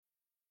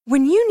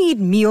When you need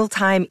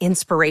mealtime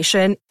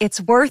inspiration,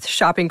 it's worth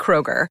shopping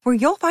Kroger, where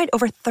you'll find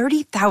over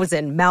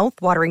 30,000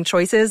 mouth-watering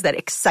choices that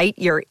excite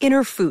your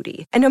inner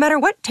foodie. And no matter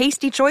what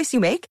tasty choice you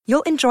make,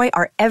 you'll enjoy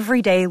our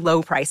everyday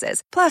low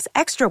prices, plus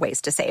extra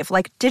ways to save,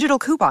 like digital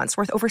coupons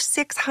worth over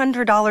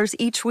 $600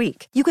 each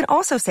week. You can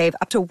also save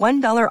up to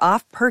 $1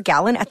 off per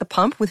gallon at the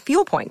pump with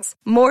fuel points.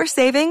 More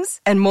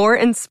savings and more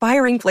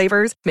inspiring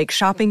flavors make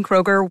shopping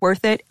Kroger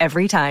worth it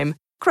every time.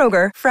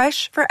 Kroger,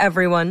 fresh for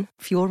everyone.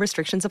 Fuel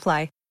restrictions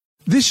apply.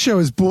 This show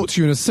is brought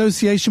to you in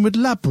association with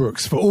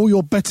Ladbrokes for all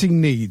your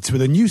betting needs.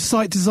 With a new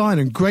site design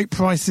and great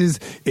prices,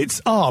 it's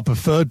our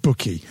preferred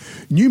bookie.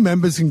 New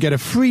members can get a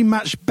free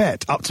match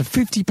bet up to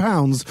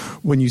 £50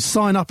 when you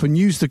sign up and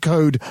use the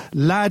code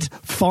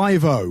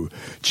LAD50.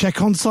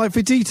 Check on site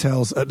for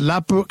details at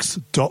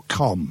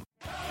ladbrokes.com.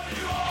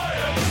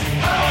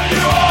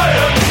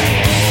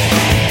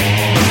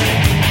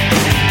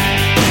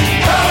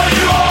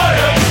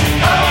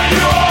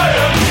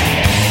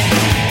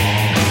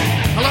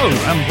 Hello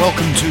and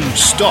welcome to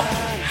Stop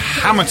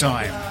Hammer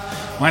Time.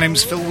 My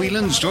name's Phil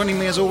Whelans. Joining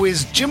me as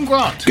always, Jim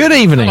Grant. Good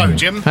evening. Hello,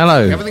 Jim.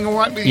 Hello. Everything all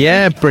right with you?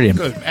 Yeah, brilliant.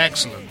 Good.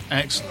 Excellent.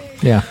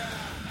 Yeah.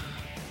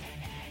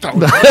 That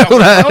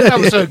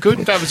was a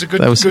good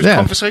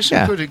conversation,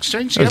 yeah. good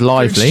exchange. It was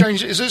lively.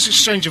 Is this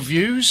exchange of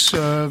views?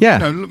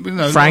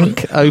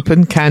 Frank,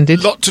 open,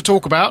 candid. Lot to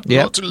talk about.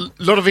 Yeah.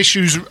 Lot of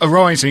issues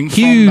arising.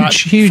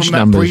 Huge from that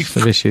numbers brief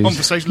of issues.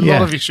 Conversation. A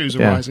lot of issues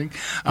arising.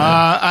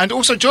 And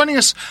also joining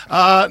us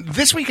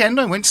this weekend,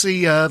 I went to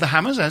see the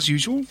Hammers as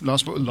usual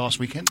last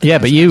weekend. Yeah,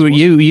 but you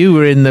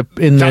were in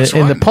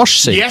the posh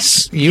seat.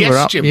 Yes, you were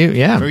up. Jim.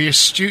 Very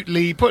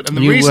astutely put. And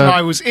the reason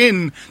I was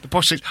in the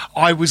posh seat,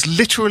 I was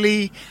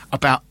literally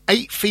about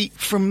 8 feet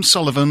from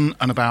Sullivan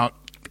and about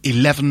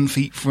 11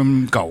 feet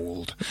from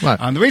Gold. Right.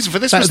 And the reason for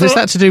this is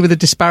that to do with the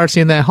disparity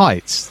in their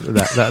heights?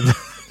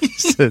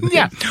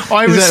 Yeah,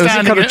 I was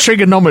standing kind of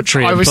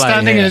trigonometry. I was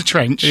standing here. in a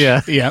trench. Yeah.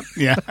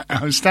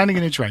 I was standing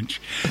in a trench,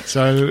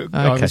 so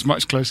I was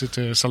much closer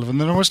to Sullivan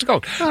than I was to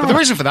Gold. But the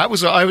reason for that was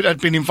that I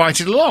had been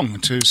invited along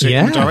to sit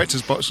in the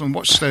director's box and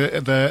watch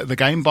the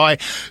game by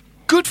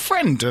good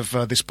friend of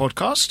this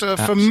podcast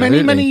for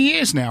many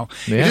years now.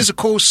 Yeah. It is, of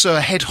course,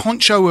 head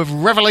honcho of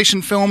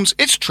Revelation Films.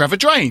 It's Trevor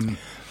Drain.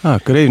 Oh,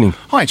 good evening.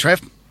 Hi, Trev.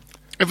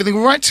 Everything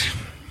all right?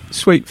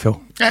 Sweet, Phil.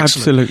 Excellent.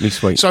 Absolutely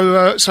sweet.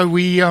 So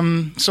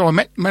I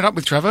met up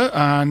with Trevor,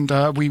 and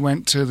we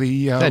went to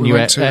the. Then you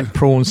ate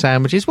prawn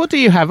sandwiches. What do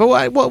you have?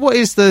 What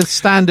is the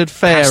standard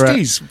fare?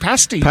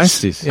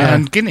 Pasties,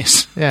 and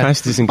Guinness. Yeah.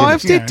 Pasties and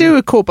Guinness. I did do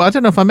a corporate. I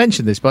don't know if I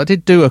mentioned this, but I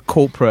did do a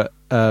corporate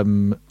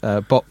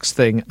box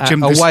thing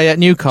away at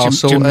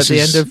Newcastle Jim, at the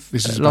end of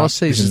last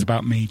season. This is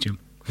about me, Jim.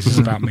 This is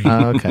about me.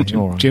 Okay,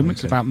 all right. Jim,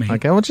 it's about me.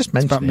 Okay, I'll just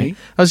mention about it. me.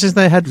 I was just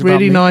they had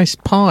really nice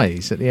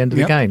pies at the end of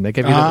the game. They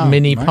gave you little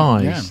mini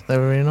pies. Yeah. They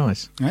were really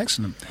nice.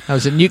 Excellent. I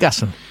was at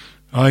Newcastle.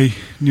 Aye,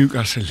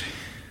 Newcastle.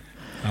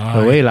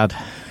 Oh, hey, lad.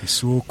 It's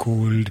so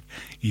cold.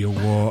 You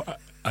wore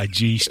a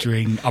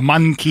G-string, a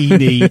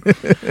mankini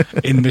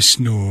in the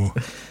snow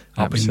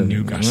up in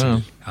Newcastle.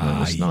 Well, that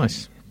was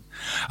nice.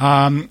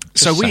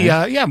 So we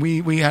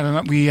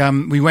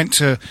went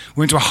to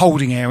a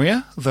holding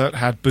area that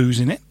had booze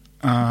in it.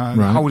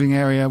 Holding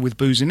area with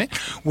booze in it,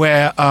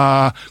 where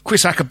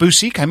Chris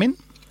Akabusi came in.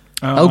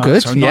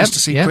 Good. So nice to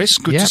see Chris.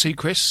 Good to see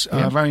Chris.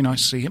 Very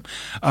nice to see him.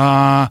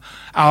 Our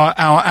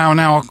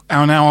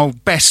now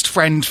best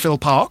friend Phil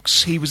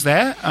Parks. He was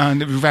there,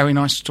 and it was very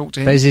nice to talk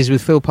to him. Bez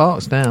with Phil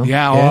Parks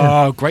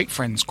now. Great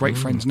friends. Great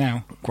friends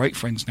now.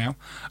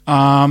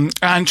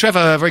 And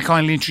Trevor very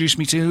kindly introduced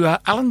me to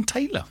Alan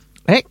Taylor.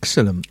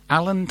 Excellent.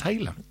 Alan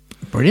Taylor.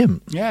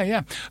 Brilliant.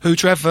 Yeah. Who,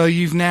 Trevor,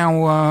 you've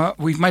now,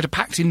 we've made a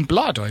pact in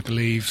blood, I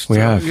believe. We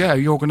have. Yeah,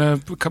 you're going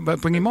to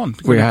bring him on.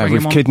 We have.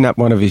 We've kidnapped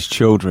one of his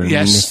children,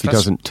 yes, and if he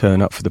doesn't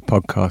turn up for the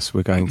podcast,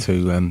 we're going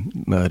to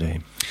murder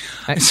him.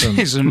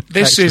 Excellent.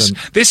 This is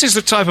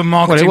the type of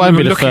marketing we're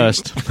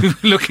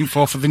looking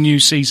for the new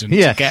season.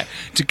 Yes.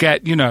 To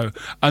get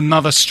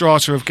another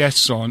strata of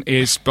guests on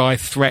is by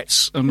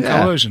threats and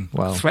coercion.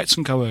 Well, threats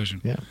and coercion.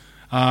 Yeah.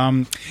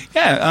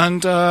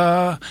 And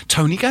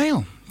Tony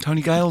Gale.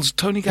 Tony Gale.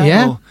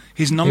 Yeah.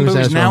 His number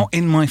is now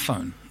in my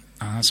phone.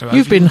 So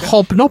you've been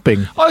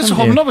hobnobbing. I was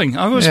hobnobbing.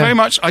 I was very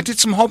much. I did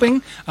some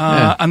hobbing,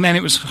 and then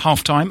it was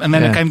half time, and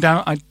then it came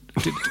down.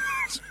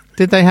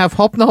 Did they have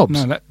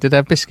hobnobs? No, did they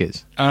have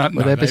biscuits?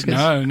 Were there biscuits?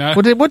 No.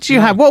 What do you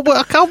have?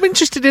 I'm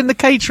interested in the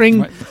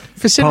catering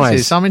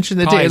facilities. Pies. I'm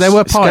interested in pies. There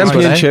were pies.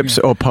 Scampi and chips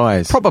or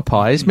pies? Proper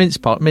pies, mince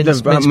made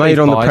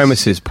on the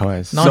premises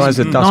pies. Nice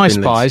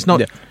pies, not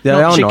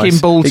chicken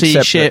nice,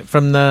 balty shit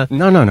from the...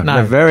 No.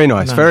 They're very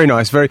nice, very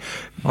nice.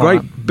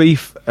 Great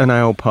beef and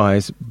ale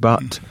pies,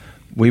 but...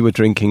 We were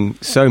drinking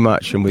so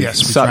much and with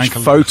such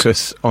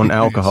focus on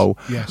alcohol.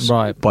 Yes.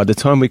 Right. By the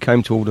time we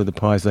came to order the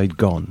pies, they'd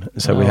gone.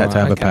 So we had to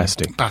have a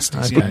pasty.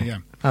 Pasties, yeah.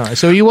 All right.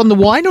 So are you on the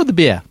wine or the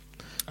beer?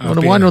 On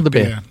the wine or the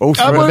beer? All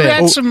three. We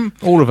had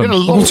all of them.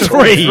 All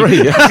three.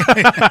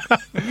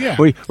 Yeah.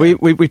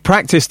 We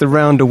practiced the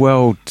round the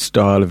world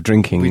style of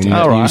drinking.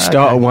 You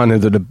start at one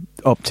end of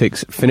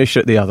optics, finish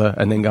at the other,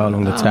 and then go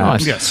along the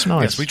tabs. Yes,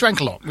 nice. Yes, we drank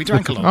a lot.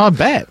 I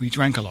bet. We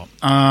drank a lot.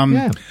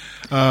 I'm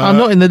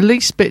not in the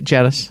least bit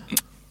jealous.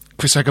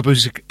 Chris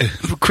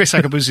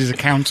Agabuzi's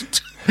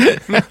accountant.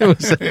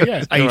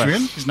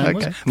 Adrian, his name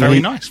was. Very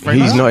nice.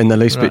 He's not in the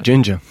least bit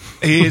ginger.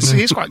 He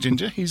is quite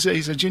ginger. He's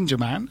a ginger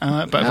man,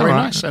 but very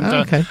nice. And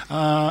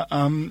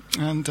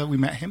we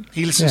met him.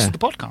 He listens to the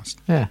podcast.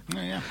 Yeah.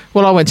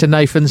 Well, I went to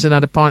Nathan's and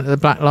had a pint at the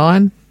Black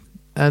Lion,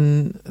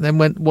 and then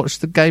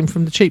watched the game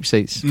from the cheap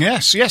seats.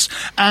 Yes,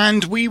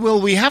 and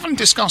we haven't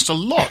discussed a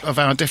lot of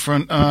our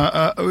different.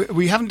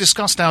 We haven't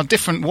discussed our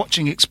different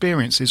watching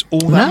experiences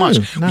all that much,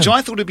 which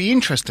I thought would be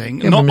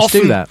interesting. Yeah, not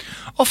often. Do that.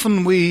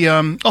 Often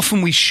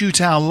we shoot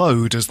our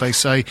load, as they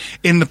say,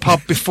 in the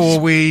pub before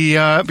we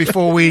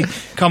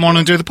come on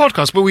and do the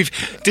podcast. But we've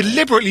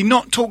deliberately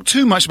not talked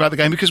too much about the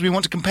game because we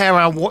want to compare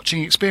our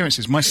watching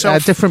experiences.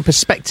 Myself, different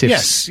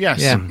perspectives.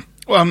 Yes. Yeah.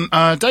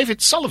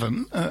 David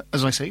Sullivan,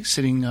 as I say,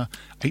 sitting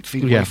 8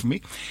 feet away from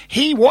me,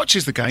 he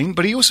watches the game,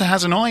 but he also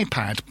has an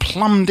iPad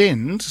plumbed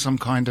in to some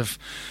kind of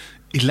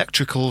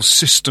electrical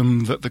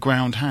system that the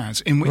ground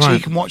has, in which he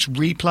can watch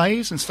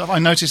replays and stuff. I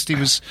noticed he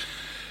was...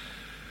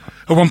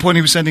 At one point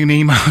he was sending an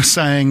email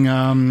saying,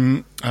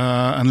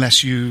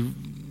 unless you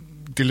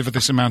deliver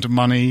this amount of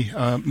money,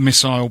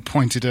 missile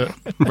pointed at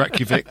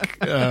Reykjavik,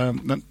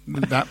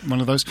 that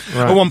one of those.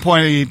 Right. At one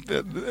point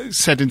he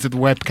said into the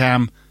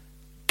webcam,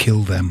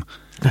 "Kill them."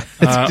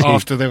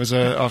 After there was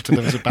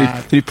a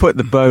bad. He put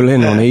the bowl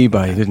in on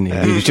eBay, didn't he?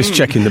 He was just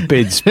checking the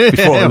bids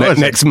before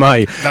next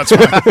May. That's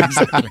right.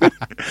 Exactly.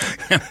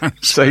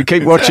 So you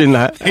keep watching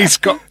that. He's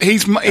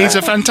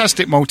a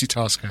fantastic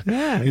multitasker.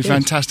 Yeah, he's a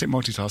fantastic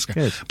multitasker.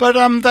 Good. But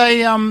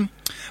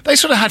they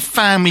sort of had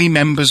family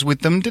members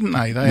with them, didn't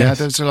they? They had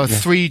sort of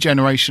 3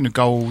 generation of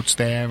Golds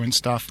there and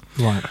stuff.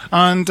 Right.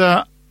 And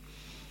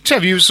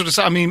Chev, you sort of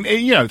say, I mean,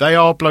 they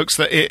are blokes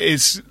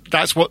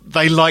that's what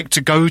they like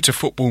to go to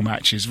football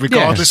matches,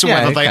 regardless of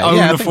whether they own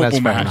a football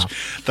match.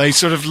 They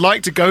sort of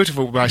like to go to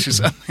football matches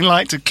and they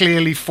like to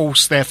clearly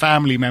force their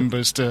family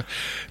members to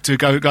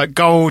go. Like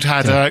Gold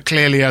had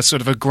clearly a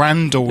sort of a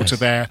granddaughter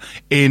there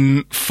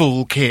in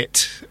full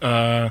kit.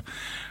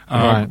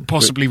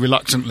 Possibly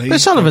reluctantly. The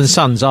Sullivan's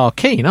sons are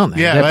keen, aren't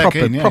they? Yeah, they're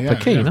proper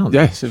keen, aren't they?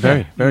 Yes,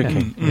 very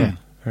keen. Yeah.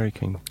 Very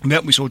keen. Yeah,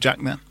 we saw Jack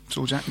there.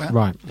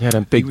 Right. He had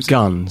a big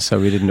gun, so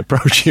we didn't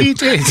approach him. He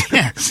did,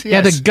 yes. He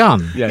had a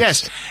gun?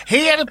 Yes.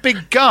 He had a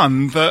big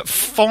gun that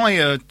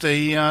fired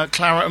the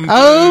claret and blue.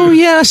 Oh,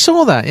 yeah, I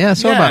saw that. Yeah, I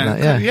saw about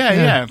that.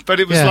 Yeah. But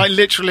it was like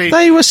literally...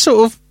 They were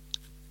sort of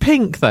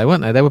pink, though,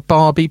 weren't they? They were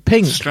Barbie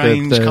pink.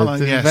 Strange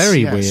colour, yes.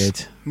 Very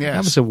weird. Yes.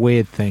 That was a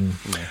weird thing.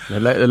 Yeah.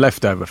 The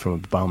leftover from a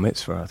bar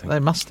mitzvah, I think. They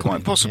must have quite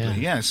been, possibly,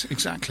 yes,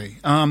 exactly.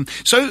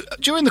 So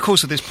during the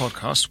course of this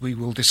podcast, we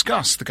will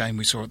discuss the game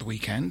we saw at the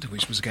weekend,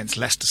 which was against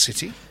Leicester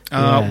City.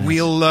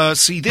 We'll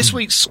see this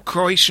week's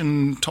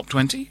Croatian top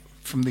 20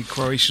 from the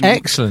Croatian...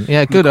 Excellent.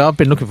 Yeah, good. I've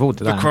been looking forward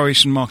to that. The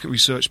Croatian Market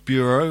Research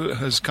Bureau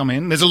has come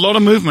in. There's a lot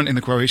of movement in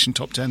the Croatian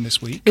top 10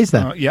 this week. Is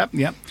there? Yep.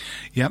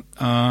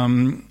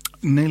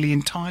 Nearly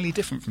entirely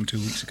different from 2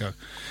 weeks ago.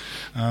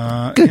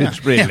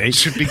 Good, really. It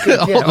should be good.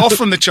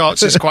 Often the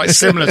charts is quite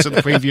similar to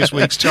the previous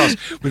week's charts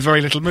with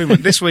very little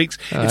movement. This week's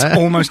it's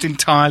almost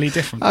entirely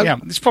different.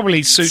 This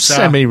probably suits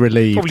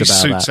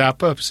our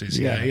purposes.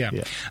 Yeah.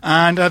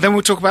 And then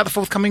we'll talk about the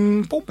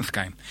forthcoming Bournemouth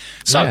game.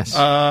 So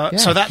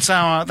so that's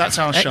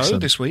our show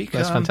this week.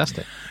 That's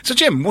fantastic. So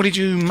Jim, what did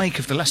you make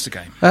of the Leicester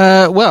game?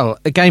 Well,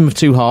 a game of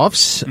two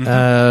halves.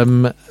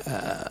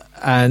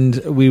 And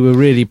we were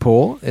really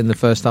poor in the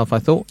first half, I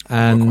thought.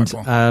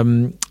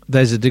 And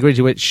there's a degree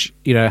to which,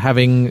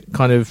 having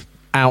kind of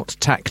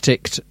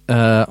out-tacticked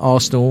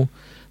Arsenal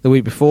the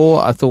week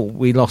before, I thought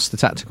we lost the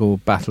tactical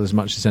battle as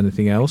much as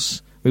anything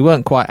else. We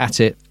weren't quite at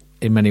it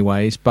in many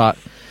ways, but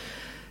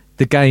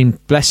the game,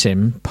 bless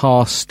him,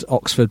 passed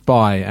Oxford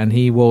by, and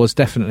he was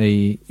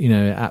definitely,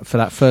 for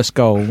that first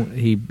goal,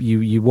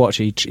 you watch,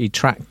 he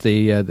tracked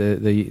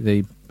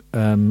the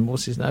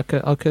what's his name?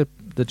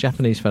 The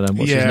Japanese fellow,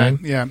 what's his name?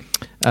 Yeah.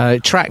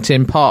 Tracked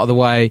him part of the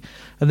way,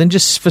 and then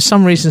just for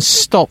some reason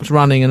stopped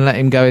running and let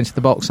him go into the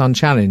box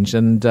unchallenged,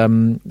 and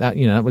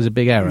that was a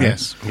big error.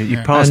 Yes, you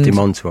passed him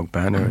on to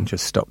Ogbonna and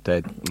just stopped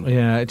dead.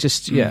 Yeah,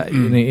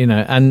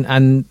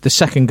 and the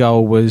second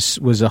goal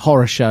was a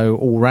horror show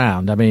all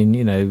round. I mean,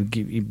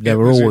 they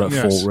were all at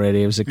fault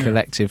really. It was a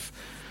collective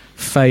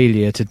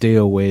failure to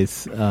deal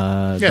with.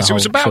 Yes, it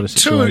was about sort of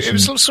 2. It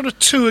was sort of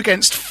 2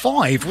 against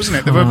 5, wasn't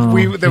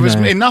it? There was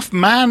enough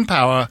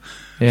manpower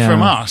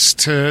from us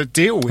to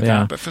deal with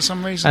that, but for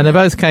some reason, and they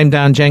both came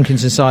down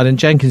Jenkinson's side, and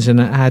Jenkinson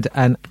had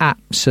an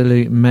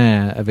absolute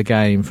mare of a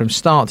game from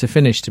start to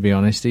finish. To be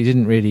honest, he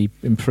didn't really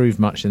improve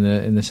much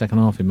in the second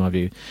half, in my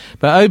view.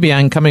 But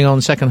Obiang coming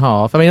on second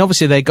half, I mean,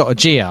 obviously they got a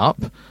G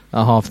up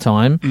at half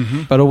time,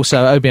 but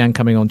also Obiang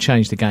coming on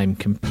changed the game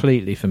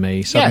completely for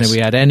me. Suddenly we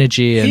had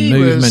energy and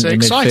movement in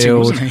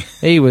midfield.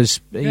 He was,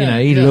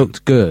 he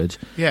looked good.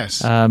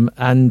 Yes,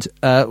 and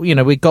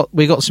we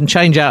got some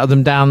change out of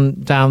them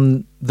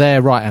down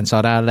their right hand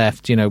side, our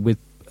left. With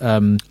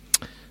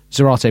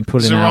Zarate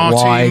pulling out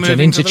wide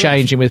and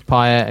interchanging with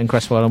Payet and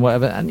Cresswell and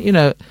whatever. And, you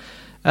know,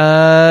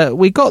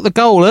 we got the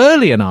goal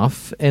early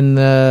enough in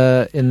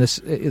the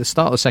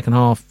start of the second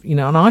half, you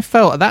know, and I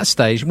felt at that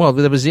stage, well,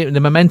 there was the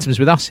momentum's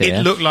with us here.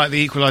 It looked like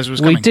the equaliser was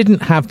coming. We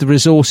didn't have the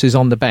resources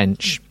on the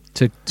bench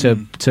to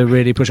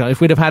really push on.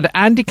 If we'd have had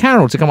Andy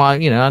Carroll to come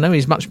on, you know, I know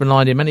he's much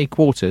maligned in many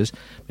quarters,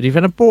 but if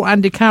we'd have brought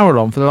Andy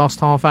Carroll on for the last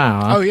half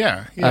hour,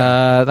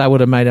 that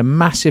would have made a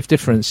massive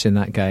difference in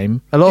that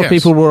game. A lot of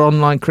people were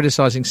online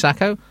criticising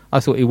Sakho. I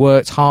thought he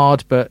worked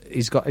hard, but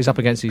he's up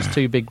against these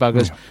two big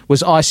buggers.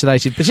 Was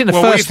isolated, but in the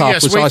first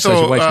half was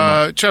isolated way too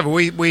much. Trevor,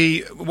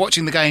 we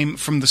watching the game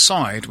from the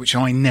side, which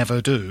I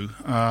never do,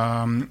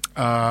 but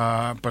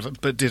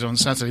did on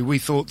Saturday. We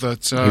thought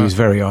that he was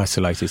very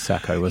isolated.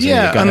 Sakho, wasn't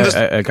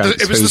he?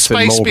 It was the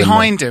space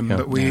behind him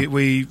that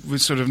we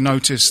sort of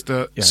noticed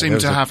that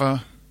seemed to have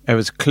a. There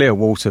was clear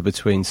water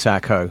between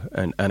Sakho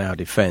and our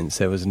defence.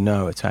 There was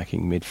no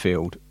attacking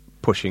midfield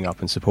pushing up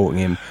and supporting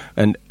him,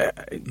 and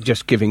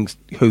just giving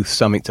Huth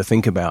something to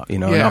think about. You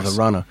know, another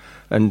runner,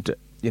 and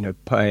you know,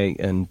 Payet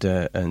and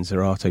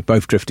Zarate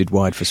both drifted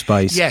wide for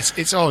space. Yes,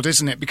 it's odd,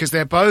 isn't it? Because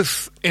they're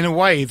both, in a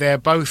way,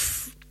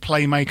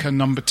 playmaker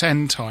number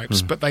 10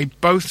 types, but they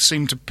both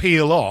seem to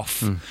peel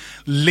off,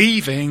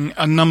 leaving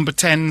a number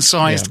 10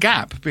 sized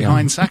gap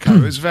behind Sakho.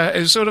 It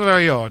was sort of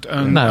very odd.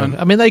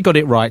 I mean, they got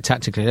it right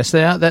tactically. Yes,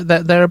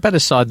 they're a better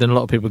side than a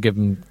lot of people give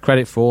them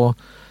credit for.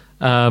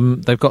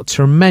 They've got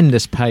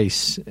tremendous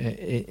pace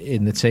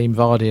in the team.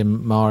 Vardy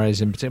and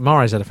Mahrez in particular.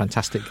 Mahrez had a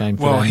fantastic game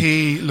for them.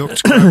 He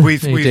looked good. We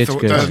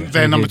thought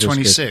they're number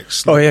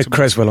 26. Oh, he had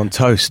Cresswell on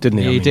toast, didn't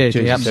he? He did.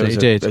 He absolutely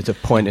did. There's a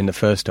point in the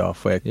first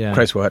half where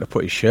Cresswell had to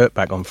put his shirt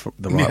back on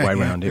the right way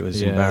round. It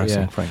was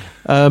embarrassing,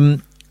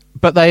 frankly.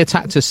 But they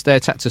attacked us. They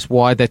attacked us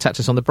wide. They attacked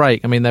us on the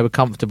break. I mean, they were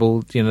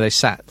comfortable. You know, they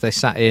sat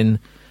in.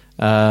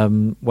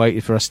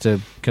 Waited for us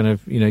to kind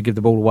of, you know, give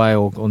the ball away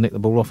or nick the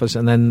ball off us,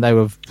 and then they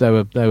were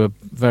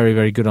very,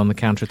 very good on the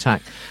counter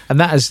attack.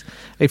 And that is,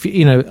 if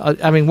you know,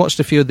 I mean,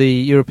 watched a few of the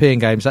European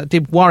games. That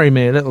did worry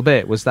me a little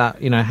bit. Was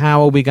that, you know,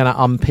 how are we going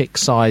to unpick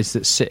sides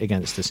that sit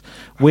against us?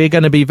 We're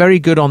going to be very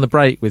good on the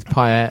break with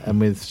Payet and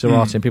with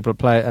Zarate and people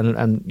play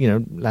and you know,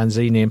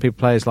 Lanzini and people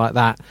players like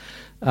that.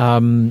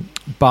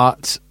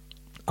 But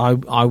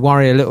I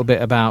worry a little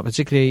bit about,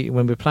 particularly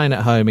when we're playing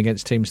at home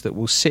against teams that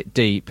will sit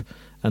deep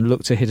and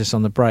look to hit us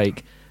on the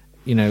break.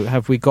 You know,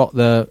 have we got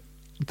the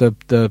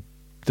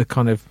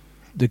kind of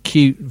the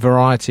cute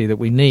variety that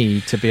we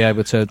need to be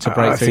able to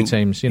break through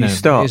teams? You know,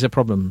 it is a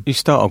problem. You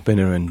start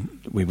Ogbonna and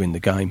we win the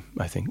game.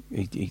 I think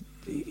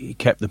he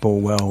kept the ball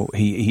well.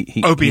 He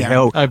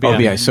held.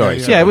 Obiang, sorry.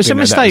 Yeah, it was a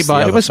mistake,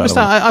 but it was a mistake.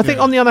 I think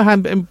on the other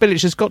hand,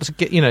 Bilic has got to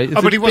get. You know, if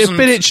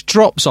Bilic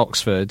drops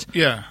Oxford,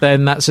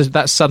 then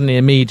that's suddenly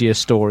a media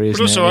story,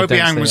 isn't it? But also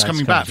Obiang was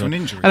coming back from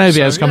injury, and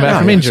Obiang's come back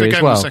from injury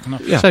as well. So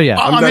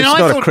that's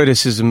not a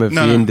criticism of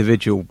the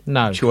individual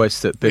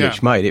choice that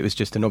Bilic made. It was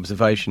just an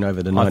observation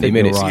over the 90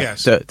 minutes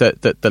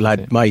that the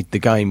lad made the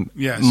game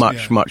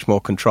much more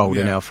controlled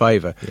in our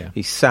favour.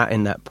 He sat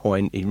in that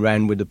point. He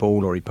ran with the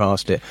ball or he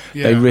passed it.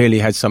 They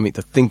really had something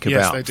to think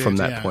about from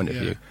that point of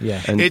view.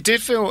 And it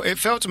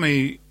felt to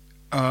me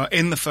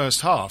in the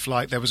first half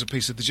like there was a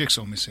piece of the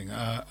jigsaw missing,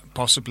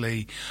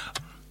 possibly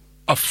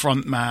a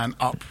front man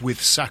up with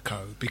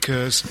Sakho,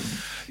 because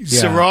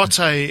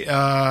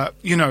Zarate,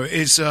 you know,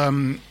 is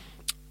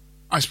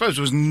I suppose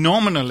was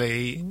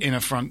nominally in a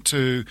front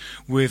two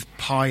with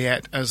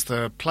Payet as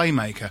the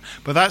playmaker,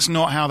 but that's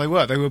not how they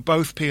were. They were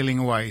both peeling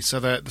away, so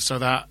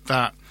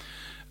that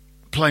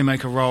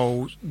playmaker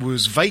role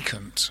was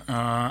vacant, you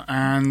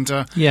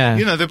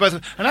know, they're both,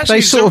 and actually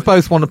they sort of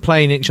both want to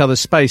play in each other's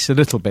space a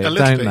little bit,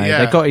 don't they?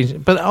 Yeah.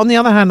 But on the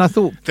other hand, I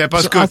thought they're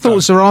both good. I thought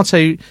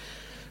Zarate,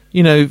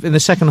 you know, in the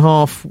second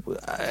half,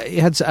 he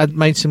had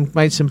made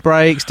some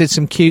breaks, did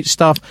some cute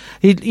stuff.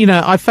 You know,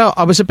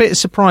 I was a bit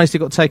surprised he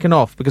got taken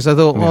off, because I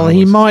thought,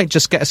 he might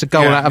just get us a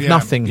goal out of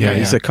nothing. Yeah,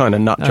 he's the kind of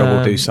nut job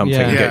who'll do something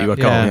and get you a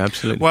goal. Yeah,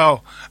 absolutely.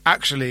 Well,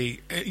 actually,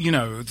 you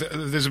know,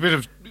 there's a bit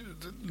of.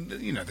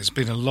 You know, there's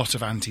been a lot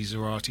of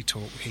anti-Zarate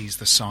talk. He's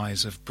the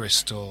size of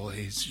Bristol.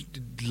 He's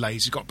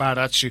lazy, got bad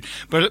attitude.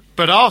 But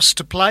asked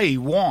to play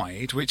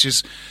wide, which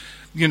is,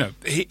 you know,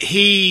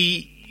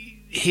 he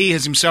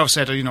has himself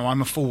said, you know,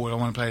 I'm a forward. I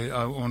want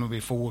to be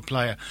a forward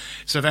player.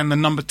 So then the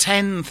number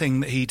 10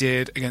 thing that he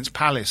did against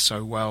Palace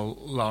so well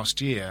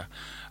last year,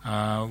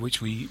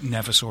 which we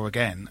never saw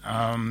again,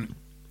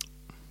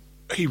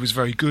 he was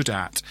very good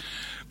at.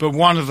 But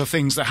one of the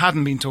things that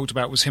hadn't been talked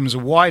about was him as a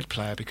wide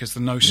player, because the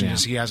notion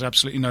is he has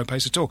absolutely no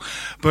pace at all.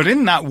 But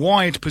in that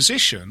wide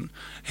position,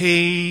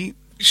 he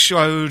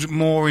showed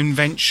more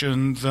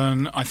invention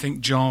than I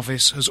think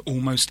Jarvis has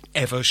almost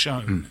ever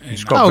shown.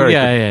 He's got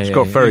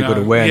very good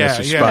awareness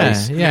of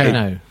space.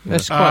 No,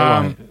 that's quite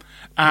right.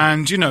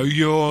 And, you know,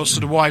 your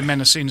sort of wide men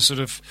are seen as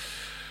sort of,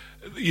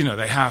 you know,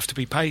 they have to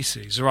be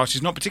pacey.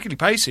 Zarate's not particularly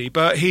pacey,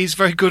 but he's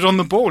very good on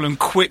the ball and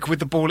quick with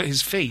the ball at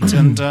his feet.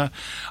 And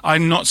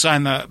I'm not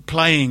saying that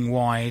playing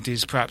wide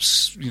is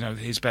perhaps, you know,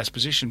 his best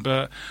position,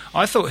 but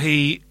I thought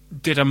he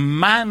did a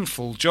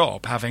manful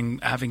job, having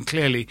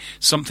clearly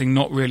something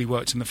not really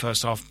worked in the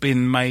first half,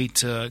 been made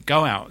to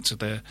go out to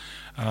the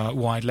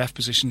wide left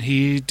position.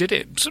 He did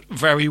it sort of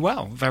very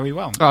well.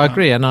 I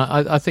agree, and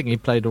I think he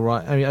played all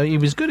right. I mean, he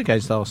was good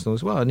against Arsenal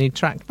as well, and he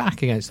tracked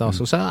back against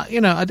Arsenal. So,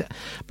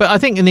 but I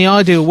think in the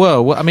ideal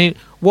world, I mean,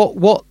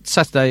 what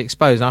Saturday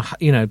exposed,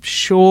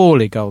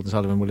 surely Golden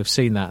Sullivan would have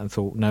seen that and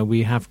thought, no,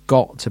 we have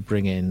got to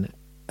bring in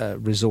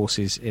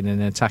resources in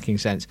an attacking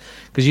sense,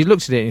 because you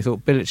looked at it and you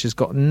thought Bilic has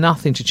got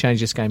nothing to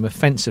change this game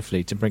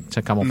offensively to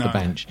come off the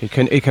bench. He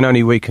can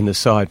only weaken the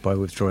side by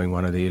withdrawing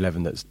one of the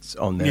 11 that's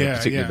on there,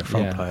 particularly the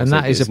front players. And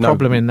that is a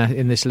problem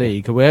in this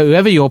league.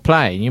 Whoever you're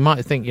playing, you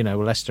might think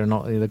Leicester are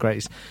not the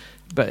greatest,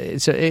 but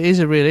it is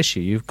a real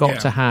issue. You've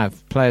got to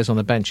have players on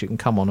the bench who can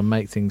come on and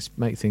make things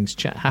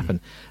happen.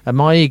 And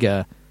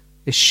Maïga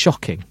is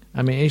shocking.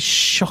 I mean, it's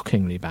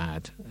shockingly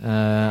bad.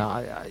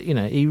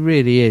 He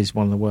really is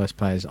one of the worst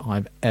players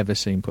I've ever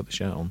seen put the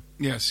shirt on.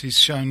 Yes, he's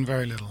shown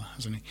very little,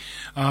 hasn't he?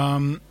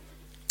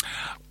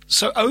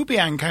 So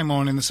Obiang came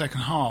on in the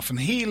second half, and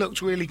he looked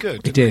really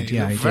good. He did.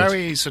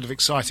 Very sort of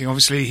exciting.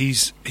 Obviously,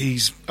 he's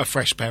a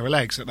fresh pair of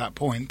legs at that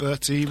point,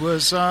 but he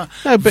was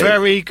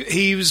very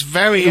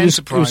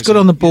enterprising. He was good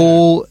on the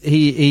ball. Yeah.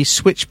 He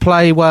switched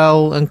play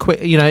well and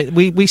quick.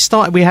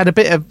 We had a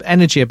bit of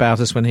energy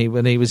about us when he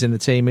was in the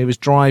team. He was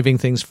driving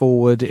things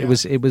forward. There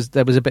was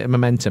a bit of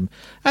momentum,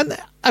 and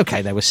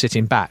okay, they were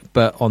sitting back,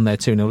 but on their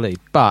 2-0 lead.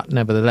 But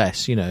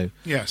nevertheless,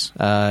 yes,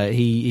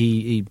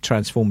 he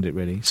transformed it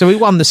really. So we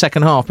won the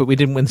second half, but we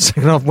didn't win the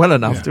second half well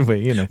enough, did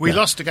we? We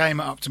lost a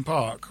game at Upton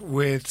Park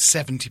with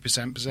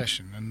 70%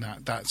 possession, and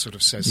that sort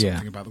of says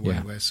something about the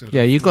way we're sort of.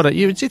 Yeah, you've got it.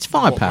 It's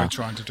firepower. What we're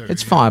trying to do.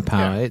 It's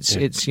firepower. Yeah.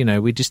 It's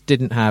we just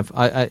didn't have.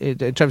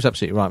 Trevor's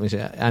absolutely right.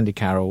 Andy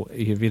Carroll,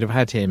 if you'd have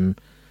had him,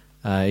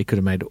 he could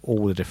have made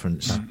all the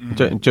difference.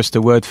 Mm-hmm. Just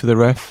a word for the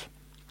ref.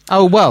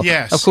 Oh, well,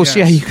 yes, of course,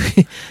 yes.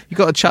 you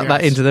got to chuck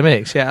that into the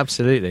mix. Yeah,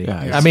 absolutely.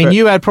 Yeah, yes. I mean,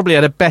 you had probably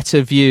had a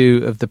better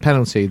view of the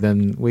penalty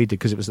than we did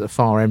because it was at the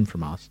far end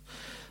from us.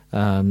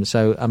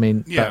 So, I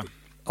mean, but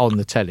on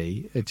the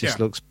telly, it just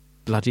looks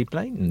bloody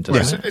blatant.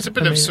 It's a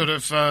bit of sort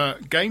of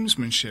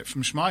gamesmanship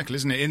from Schmeichel,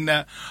 isn't it? In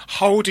that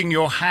holding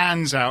your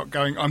hands out,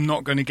 going, I'm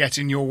not going to get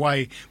in your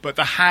way, but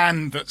the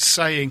hand that's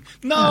saying,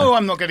 no,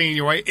 I'm not getting in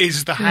your way,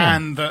 is the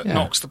hand that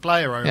knocks the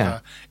player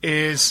over,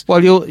 is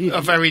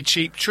a very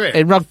cheap trick.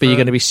 In rugby, you're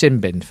going to be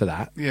sin-binned for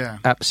that. Yeah.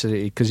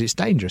 Absolutely, because it's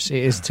dangerous.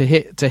 It is to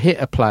hit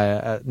a player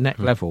at neck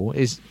level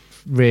is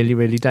really,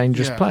 really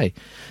dangerous play.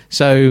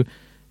 So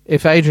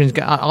if Adrian's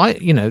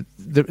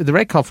the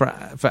red card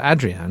for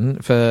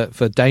Adrian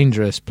for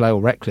dangerous play or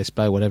reckless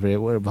play, whatever it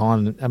was,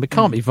 violent. And it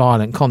can't be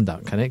violent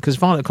conduct, can it? Because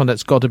violent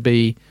conduct's got to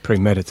be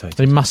premeditated.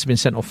 He must have been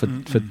sent off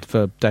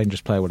for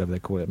dangerous play or whatever they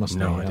call it. Must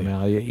no be.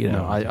 idea.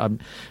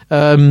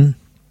 I mean,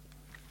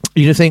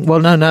 you think, well,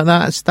 no,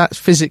 that's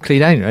physically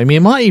dangerous. I mean,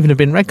 it might even have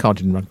been red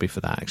carded in rugby for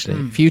that.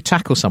 Actually, if you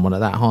tackle someone at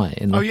that height,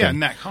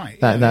 neck height,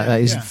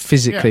 that is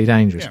physically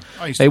dangerous.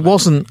 Yeah. It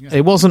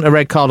wasn't a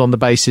red card on the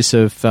basis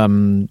of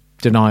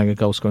denying a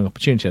goal-scoring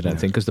opportunity, I don't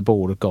think, because the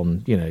ball would have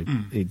gone,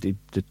 he'd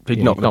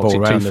knocked the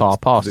ball too far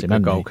past the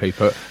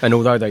goalkeeper. And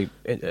although they,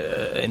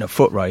 in a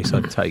foot race,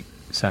 I'd take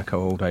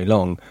Sacco all day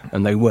long,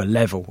 and they were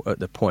level at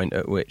the point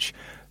at which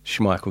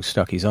Schmeichel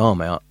stuck his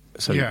arm out.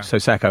 So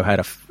Sacco had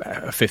a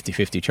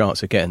 50-50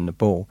 chance of getting the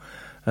ball.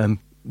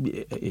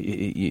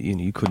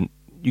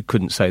 You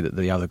couldn't say that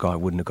the other guy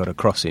wouldn't have got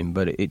across him,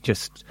 but it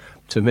just,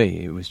 to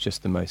me, it was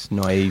just the most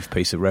naive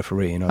piece of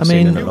refereeing I've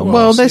seen in a long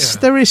while. Well,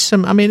 there is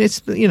some. I mean,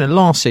 it's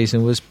last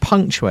season was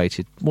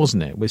punctuated,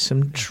 wasn't it, with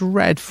some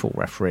dreadful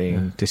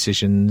refereeing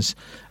decisions.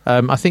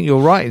 I think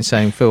you're right in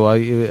saying, Phil,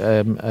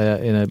 in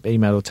an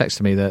email or text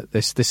to me that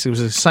this was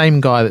the same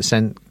guy that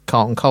sent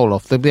Carlton Cole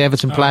off, the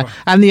Everton player,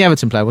 and the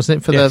Everton player, wasn't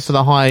it, for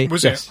the high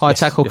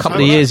tackle a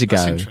couple of years ago?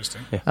 That's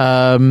interesting.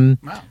 And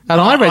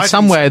I read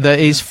somewhere that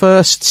his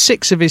first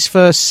 6 of his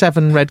first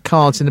 7 red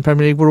cards in the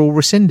Premier League were all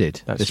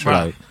rescinded. That's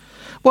right.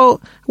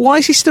 Well, why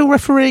is he still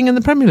refereeing in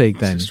the Premier League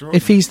then?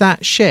 If he's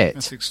that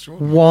shit,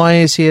 why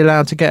is he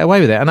allowed to get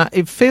away with it? And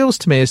it feels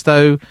to me as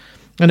though,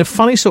 in a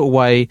funny sort of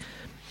way,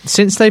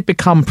 since they've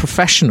become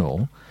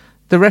professional,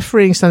 the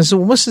refereeing standards are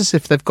almost as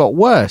if they've got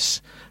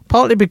worse.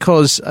 Partly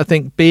because I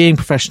think being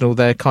professional,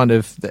 they're kind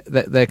of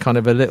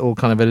a little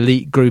kind of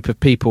elite group of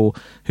people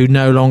who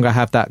no longer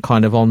have that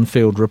kind of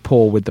on-field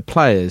rapport with the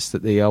players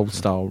that the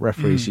old-style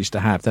referees used to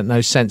have. That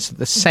no sense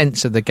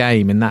of the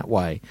game in that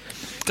way.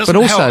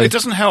 It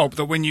doesn't help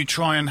that when you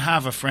try and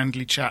have a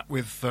friendly chat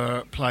with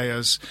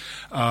players,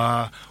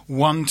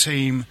 one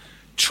team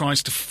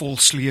tries to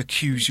falsely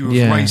accuse you of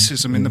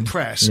racism in the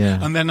press,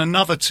 and then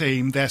another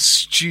team, their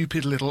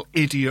stupid little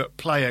idiot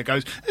player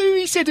goes, "Oh,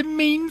 he said a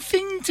mean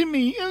thing to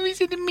me. Oh, he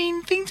said a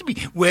mean thing to me."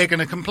 We're going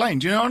to complain.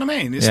 Do you know what I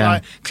mean? It's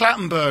like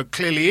Clattenburg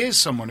clearly is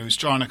someone who's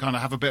trying to kind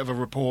of have a bit of a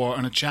rapport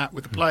and a chat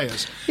with the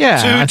players.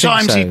 Yeah, 2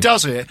 times he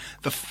does it,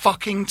 the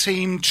fucking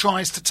team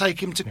tries to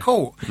take him to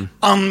court.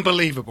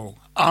 Unbelievable.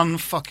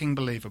 Unfucking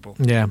believable.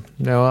 Yeah,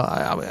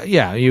 no,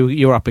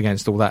 you're up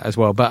against all that as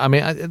well. But I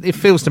mean, it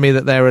feels to me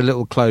that they're a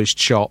little closed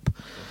shop.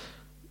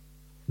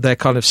 they're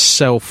kind of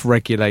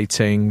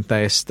self-regulating.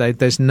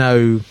 There's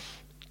no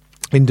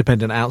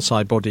independent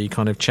outside body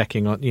kind of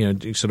checking on,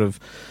 sort of.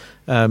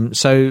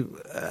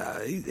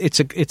 It's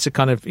a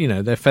kind of,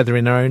 they're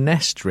feathering their own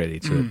nest really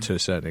to a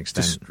certain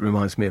extent. Just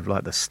reminds me of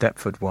like the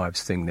Stepford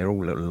Wives thing. They're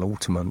all little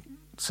automaton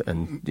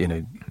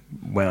and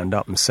wound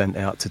up and sent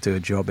out to do a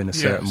job in a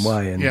certain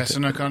way. And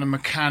and a kind of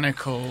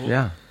mechanical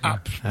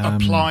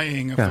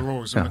applying of the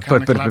rules.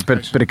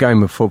 But a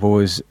game of football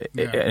is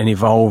an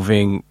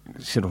evolving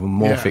sort of a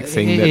morphic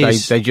thing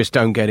that they just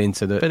don't get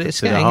into the. But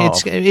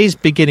it is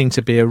beginning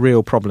to be a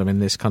real problem in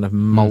this kind of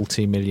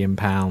multi-million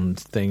pound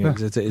thing. Yeah.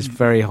 It's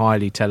very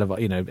highly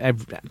televised.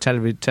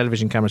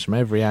 Television cameras from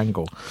every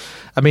angle.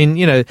 I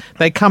mean,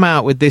 they come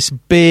out with this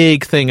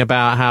big thing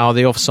about how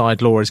the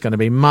offside law is going to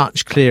be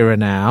much clearer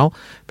now,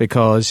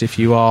 because if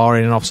you are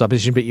in an offside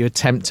position but you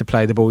attempt to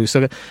play the ball,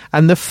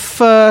 and the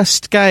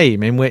first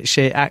game in which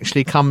it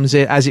actually comes,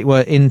 as it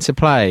were, into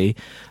play,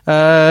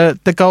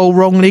 the goal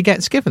wrongly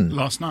gets given.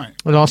 Last night.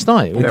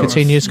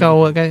 Coutinho's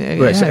goal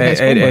against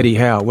Eddie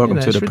Howe. Welcome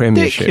to the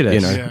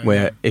Premiership.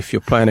 Where if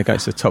you're playing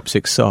against the top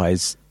six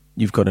sides,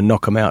 you've got to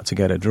knock them out to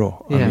get a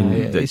draw.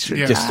 It's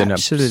just an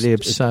absolutely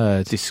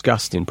absurd,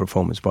 disgusting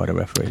performance by the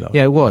referee.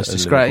 It was.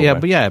 It's great.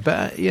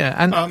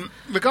 And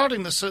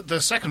regarding the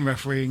second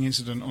refereeing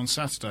incident on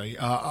Saturday,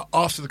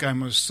 after the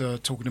game, I was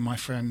talking to my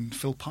friend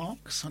Phil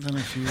Parks. I don't know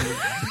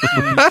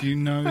if you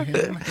know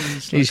him.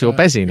 He's your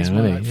Bezzy now,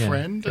 isn't he?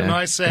 Friend. And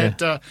I said,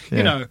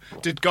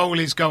 did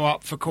goalies go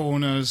up for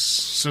corners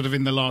sort of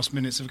in the last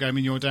minutes of the game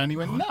in your day? And he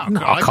went, no,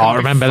 I can't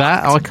remember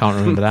that.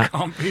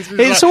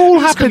 It's all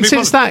happened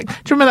since that. Do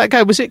you remember that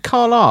game? Was it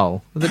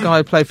Carlisle? The guy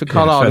who played for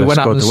Carlisle who went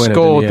up and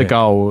scored the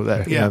goal.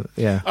 And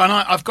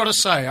I've got to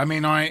say, I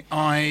mean,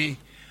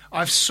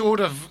 I've sort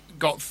of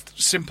got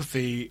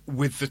sympathy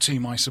with the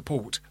team I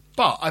support,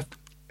 but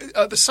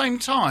at the same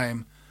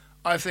time,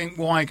 I think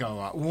why go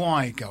up?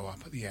 Why go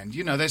up at the end?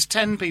 There's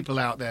 10 people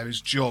out there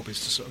whose job is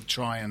to sort of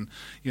try and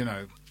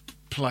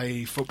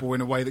play football in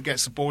a way that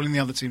gets the ball in the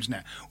other team's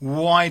net.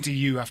 Why do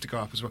you have to go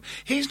up as well?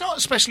 He's not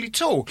especially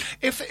tall.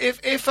 If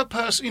a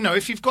person,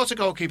 if you've got a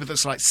goalkeeper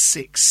that's like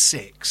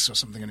 6'6" or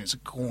something and it's a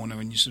corner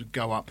and you sort of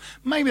go up,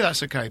 maybe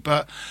that's okay.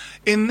 But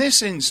in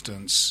this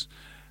instance,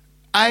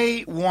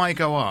 A, why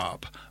go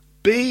up?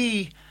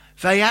 B,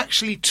 they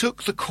actually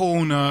took the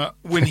corner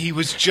when he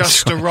was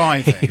just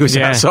arriving. He was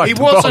outside the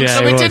box. So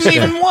it didn't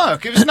even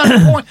work. It was no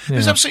point. There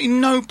was absolutely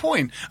no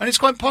point. And it's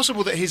quite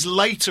possible that his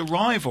late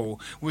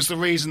arrival was the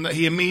reason that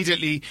he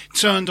immediately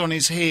turned on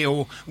his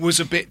heel, was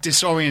a bit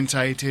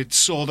disorientated,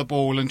 saw the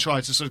ball and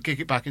tried to sort of kick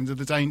it back into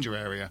the danger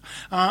area.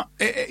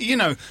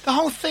 The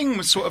whole thing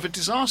was sort of a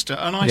disaster.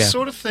 And I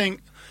sort of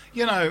think,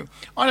 I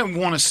don't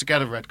want us to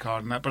get a red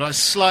card in that, but I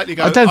slightly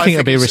go. I don't think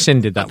it'll be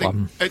rescinded, that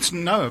one.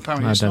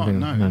 Apparently it's not.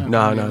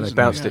 No, they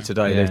bounced it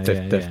today. Is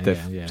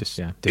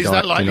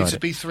that likely to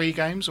be 3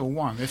 games or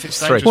 1? If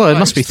it's 3. Well, it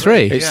must be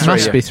 3. It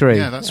must be 3.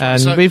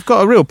 And we've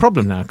got a real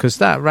problem now, because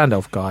that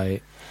Randolph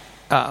guy,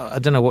 I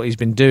don't know what he's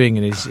been doing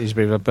in his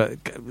but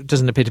it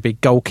doesn't appear to be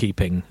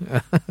goalkeeping.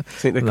 I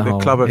think the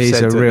club have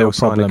said a real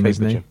problem,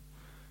 isn't he?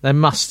 They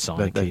must sign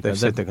a keeper. They've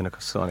said they're going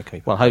to sign a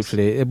keeper. Well,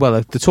 hopefully.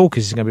 Well, the talk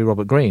is going to be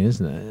Robert Green,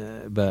 isn't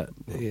it? But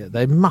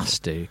they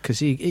must do, because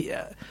he's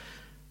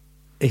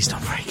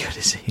not very good,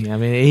 is he? I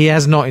mean, he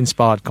has not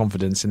inspired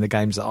confidence in the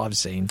games that I've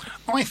seen.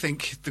 I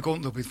think the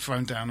gauntlet will be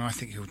thrown down, and I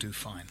think he'll do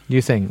fine.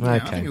 You think? Okay. I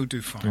think he'll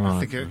do fine. Right.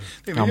 I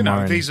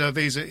think these are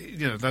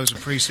those are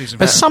pre-season.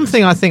 But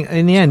something I think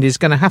in the end is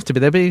going to have to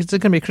be there. There's going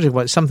to be critical.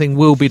 But something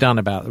will be done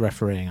about the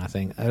refereeing. I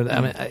think.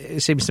 I mean,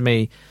 it seems to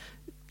me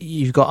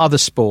you've got other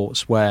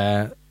sports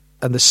where.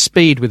 And the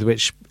speed with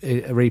which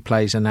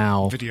replays are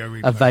now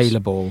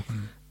available,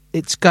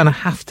 it's going to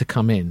have to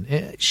come in.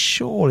 It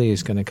surely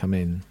is going to come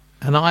in.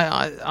 And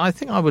I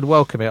think I would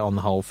welcome it on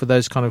the whole for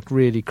those kind of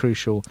really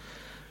crucial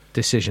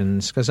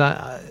decisions, because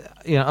a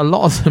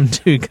lot of them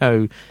do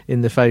go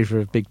in the favour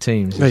of big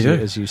teams,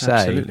 as you say.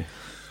 Absolutely.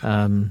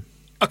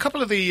 A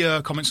couple of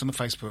the comments on the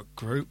Facebook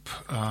group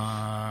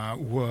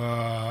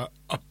were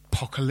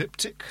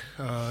apocalyptic.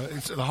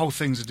 The whole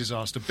thing's a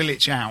disaster.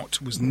 Bilic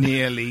out was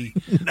nearly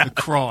the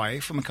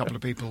cry from a couple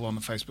of people on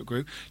the Facebook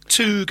group.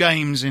 2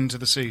 games into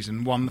the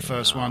season, won the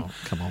first one.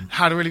 Come on.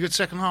 Had a really good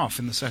second half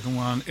in the second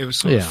one. It was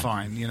sort of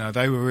fine.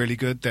 They were really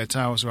good. Their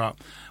towers were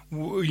up.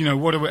 What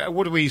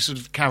do we sort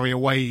of carry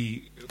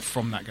away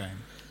from that game?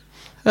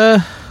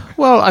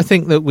 Well, I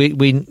think that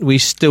we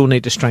still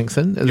need to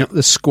strengthen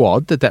the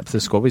squad, the depth of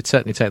the squad. We'd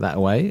certainly take that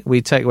away.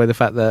 We'd take away the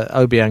fact that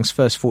Obiang's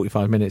first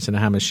 45 minutes in a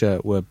Hammer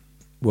shirt were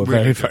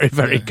really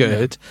very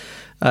good.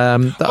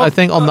 I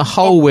think on the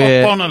whole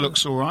Ogbonna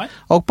looks all right.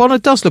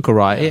 Ogbonna does look all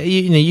right.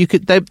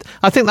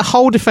 I think the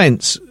whole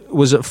defence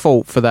was at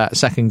fault for that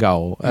second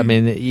goal. I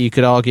mean, you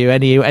could argue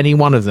any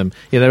one of them.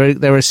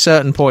 There are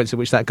certain points at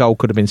which that goal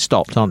could have been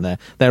stopped, aren't there?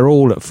 They're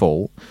all at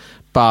fault.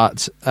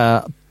 But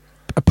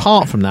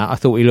apart from that, I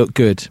thought he looked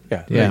good.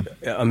 Yeah.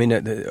 I mean,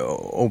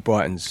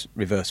 Albrighton's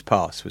reverse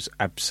pass was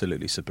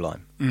absolutely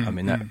sublime. I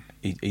mean, that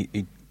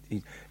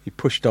he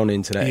pushed on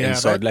into that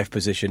inside left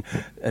position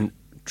and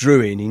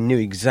drew in, he knew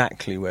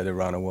exactly where the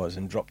runner was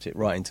and dropped it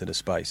right into the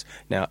space.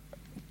 Now,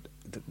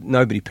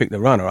 nobody picked the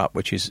runner up,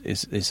 which is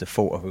the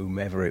fault of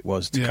whomever it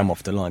was to come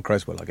off the line,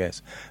 Creswell, I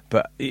guess.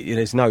 But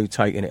there's no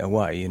taking it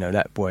away.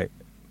 That boy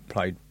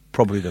played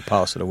probably the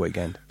pass of the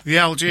weekend. The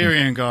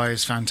Algerian guy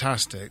is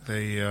fantastic.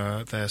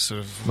 Their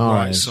sort of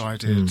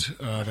right-sided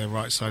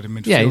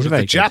midfielder. Yeah, he's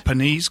very the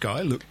Japanese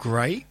guy looked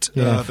great.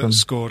 That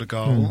scored a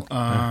goal,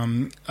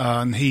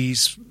 and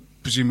he's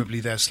presumably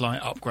their slight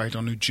upgrade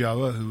on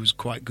Ujoa, who was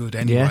quite good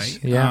anyway.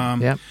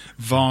 Yes,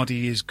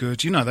 Vardy is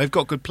good. They've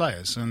got good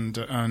players, and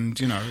so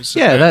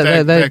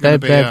they're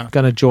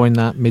going to join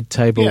that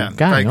mid-table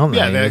gang, aren't they?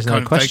 Yeah,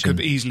 they could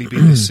easily be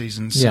this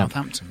season's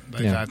Southampton.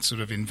 They've had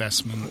sort of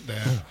investment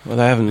there. Well,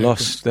 they haven't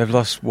lost. They've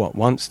lost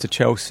once to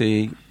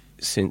Chelsea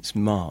since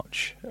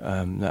March,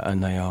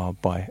 and they are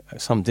by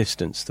some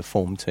distance the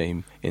form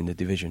team in the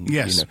division.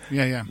 Yes,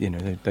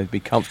 they'd be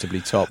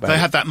comfortably top. They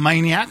had that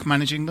maniac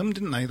managing them,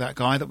 didn't they? That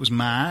guy that was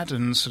mad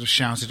and sort of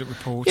shouted at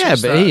reporters. Yeah,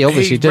 but he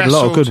obviously did a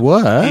lot of good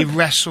work. He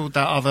wrestled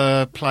that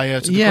other player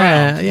to the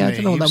ground. Yeah, I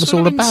don't know what that was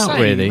all about,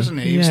 really. Wasn't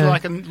he? He was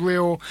like he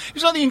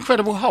was like the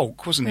Incredible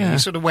Hulk, wasn't he? He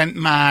sort of went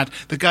mad.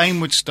 The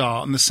game would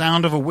start, and the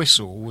sound of a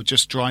whistle would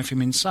just drive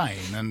him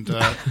insane. And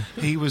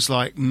he was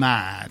like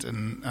mad.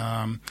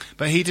 And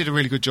but he did a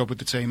really good job with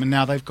the team, and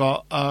now they've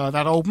got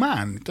that old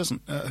man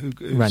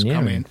who's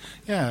come in,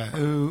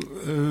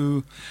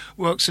 who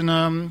works in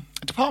a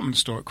department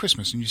store at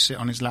Christmas, and you sit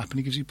on his lap and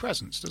he gives you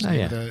presents, doesn't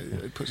he?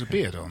 He puts a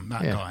beard on,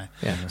 that guy.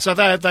 Yeah. So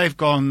they've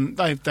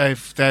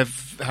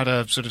had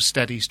a sort of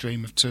steady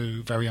stream of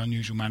two very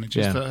unusual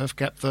managers that have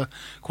kept the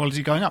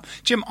quality going up.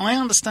 Jim, I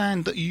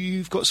understand that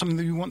you've got something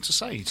that you want to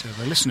say to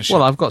the listenership.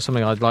 Well, I've got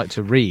something I'd like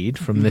to read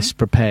from this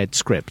prepared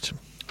script.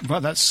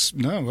 Well,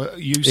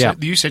 you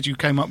said you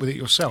came up with it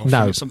yourself.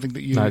 No, it's something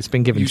that it's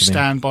been given to me. You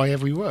stand by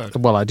every word.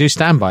 Well, I do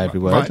stand by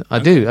every word. Right. I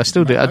do. I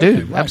still do. I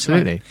do.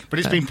 Absolutely. Right. But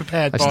it's been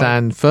prepared. I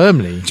stand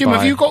firmly. Jim,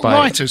 have you got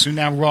writers who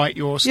now write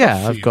your stuff?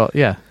 Yeah, I've got.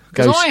 Yeah.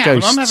 I'm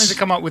having to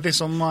come up with this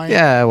on my.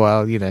 Yeah,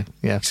 well,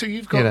 Yeah. So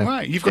you've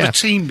got You've got a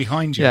team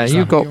behind you. Yeah,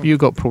 you've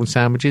got prawn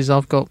sandwiches.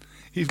 I've got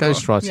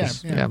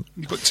ghostwriters. Yeah.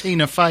 You've got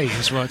Tina Fey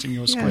is writing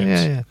your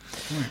scripts.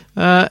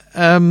 Yeah.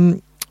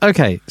 Right.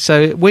 Okay,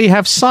 so we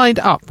have signed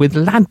up with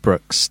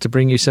Ladbrokes to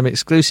bring you some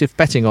exclusive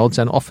betting odds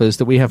and offers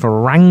that we have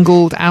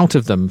wrangled out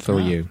of them for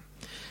you.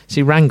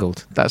 See,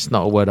 wrangled, that's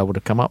not a word I would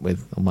have come up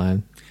with on my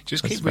own.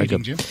 Just keep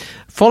reading, Jim.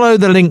 Follow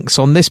the links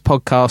on this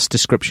podcast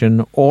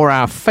description or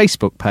our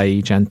Facebook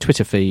page and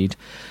Twitter feed.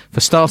 For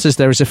starters,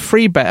 there is a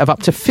free bet of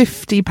up to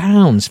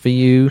 £50 for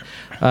you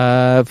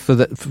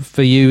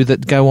for you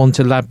that go on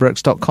to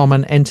ladbrokes.com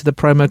and enter the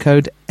promo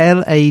code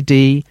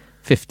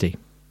LAD50.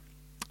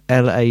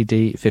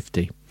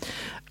 LAD50.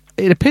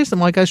 It appears that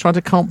my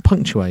ghostwriter can't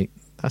punctuate.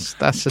 That's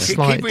a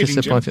slight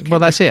disappointment.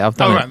 Well, that's it. I've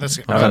done it. Right, that's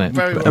it.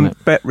 I've done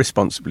it. Bet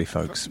responsibly,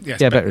 folks. Yes,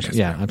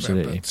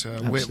 absolutely.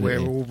 But we're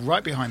all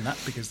right behind that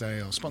because they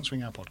are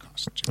sponsoring our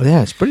podcast.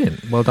 Yeah, it's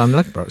brilliant. Well done,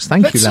 Ladbrokes.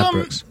 Thank you,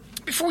 Ladbrokes.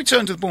 Before we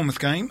turn to the Bournemouth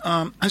game,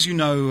 as you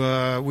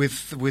know,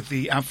 with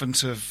the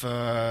advent of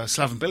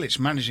Slaven Bilic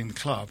managing the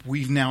club,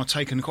 we've now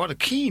taken quite a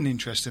keen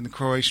interest in the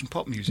Croatian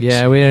pop music.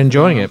 Yeah, we're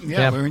enjoying it.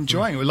 We're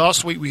enjoying it.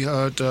 Last week we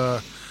heard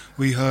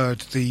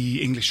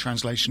the English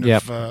translation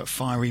of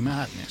Fiery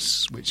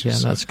Madness, which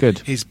is that's good.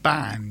 His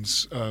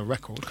band's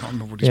record. I can't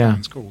remember what his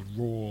band's called.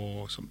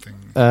 Raw something.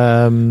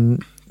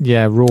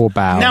 Raw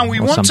Bow. Now we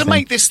want to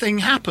make this thing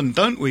happen,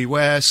 don't we?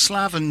 Where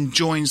Slaven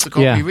joins the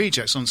Cockney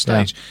Rejects on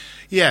stage. Yeah.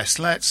 Yes,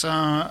 let's.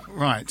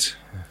 Right.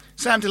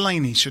 Sam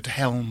Delaney should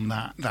helm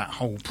that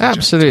whole project.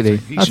 Absolutely.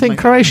 I think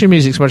Croatian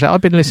music's much. I've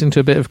been listening to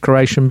a bit of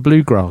Croatian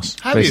bluegrass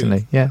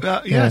recently. You?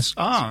 Yeah. Yes.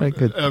 Very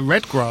good.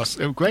 Red grass.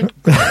 Great.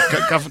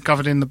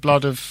 Covered in the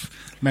blood of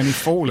many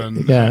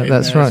fallen. Yeah,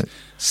 that's right.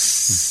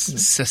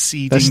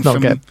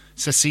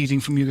 Seceding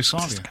from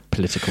Yugoslavia.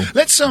 Political.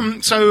 Let's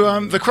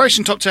the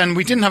Croatian top 10.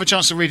 We didn't have a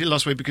chance to read it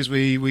last week because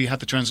we had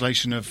the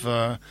translation of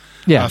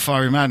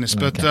Fiery Madness.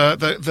 But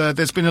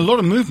there's been a lot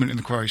of movement in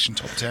the Croatian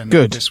top 10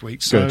 this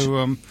week.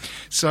 So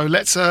so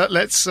let's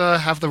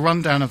have the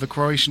rundown of the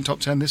Croatian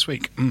top 10 this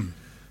week.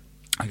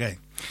 Okay.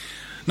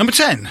 Number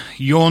 10.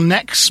 Your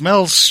Neck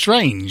Smells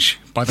Strange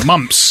by the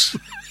Mumps.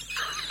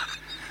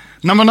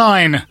 Number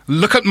 9.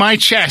 Look at My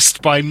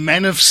Chest by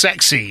Men of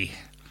Sexy.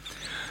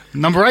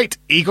 Number 8,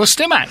 Igor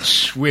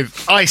Stimac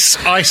with Ice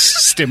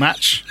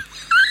Stimac.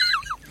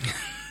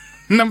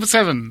 Number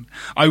 7,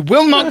 I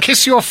Will Not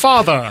Kiss Your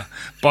Father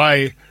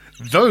by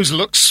Those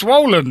Look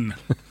Swollen.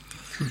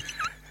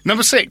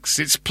 Number 6,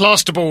 it's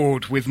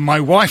Plasterboard with My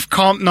Wife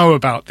Can't Know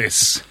About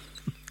This.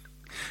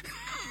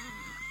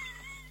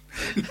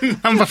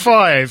 Number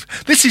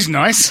 5, this is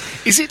nice.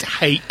 Is it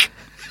Hake?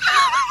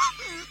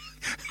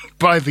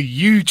 By the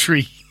Yew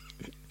Tree.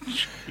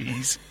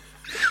 Jeez.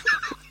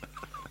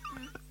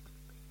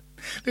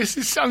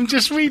 I'm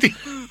just reading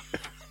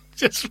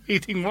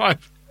what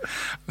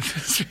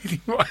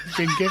I've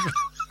been given.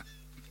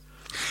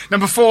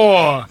 Number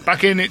 4,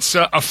 back in, it's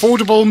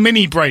Affordable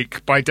Mini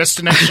Break by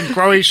Destination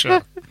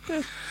Croatia.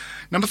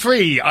 Number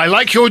 3, I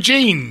Like Your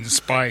Jeans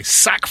by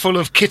Sackful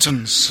of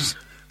Kittens.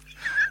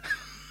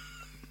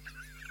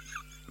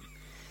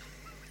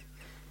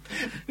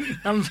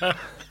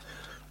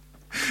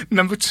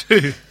 Number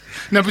two,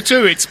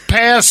 it's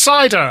pear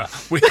cider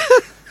with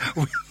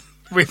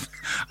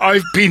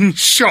I've been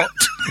shot.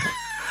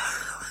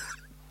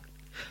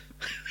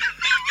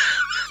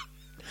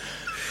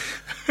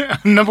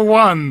 Number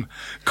one,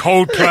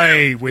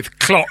 Coldplay with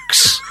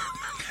Clocks.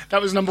 That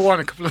was number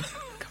one a couple of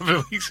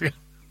weeks ago,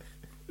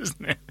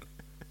 isn't it?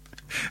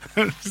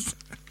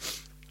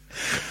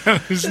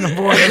 That was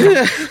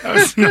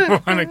number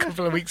one a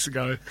couple of weeks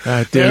ago.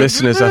 Dear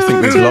listeners, I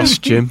think we've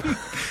lost Jim. So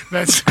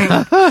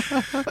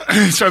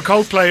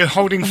Coldplay are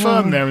holding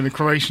firm there in the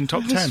Croatian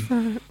top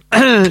 10.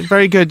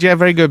 Very good, yeah,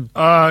 very good.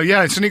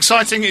 It's an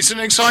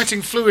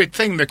exciting, fluid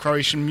thing, the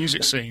Croatian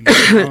music scene.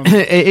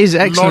 It is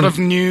excellent. A lot of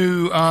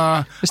new.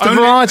 It's the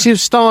variety of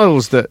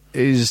styles that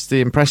is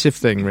the impressive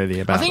thing,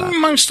 really. About I think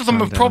most of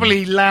them are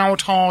probably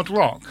loud, hard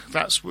rock.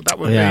 That would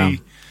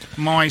be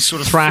my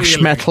sort of thrash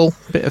feeling. Metal,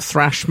 bit of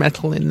thrash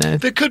metal in there.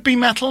 There could be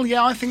metal,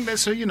 yeah. I think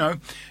there's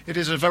it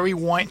is a very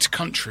white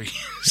country,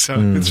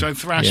 so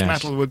thrash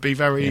metal would be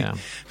very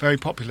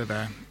popular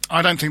there.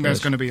 I don't think there's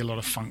going to be a lot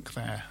of funk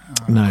there.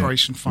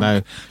 Croatian funk.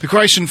 No. The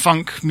Croatian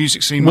funk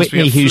music scene must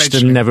Whitney be Houston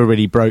fledgling. Never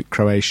really broke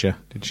Croatia,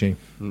 did she?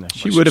 No.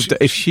 She would have.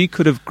 If she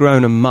could have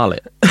grown a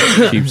mullet,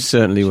 she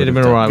certainly would have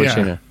been all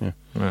right.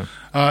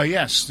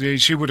 Yes,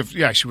 she would have.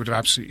 Yeah, she would have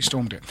absolutely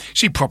stormed it.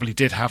 She probably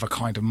did have a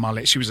kind of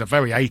mullet. She was a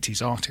very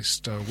 80s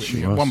artist.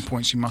 Whitney. At one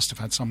point, she must have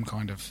had some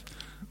kind of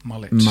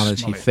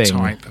mullet-y thing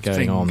type of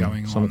going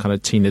on. Some kind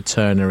of Tina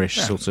Turner-ish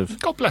sort of.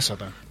 God bless her,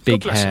 though.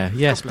 Big hair.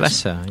 Yes,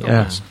 bless her.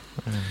 Yeah.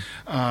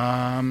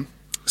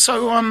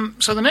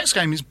 So the next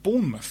game is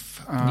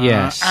Bournemouth.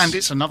 Yes, and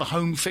it's another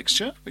home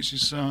fixture, which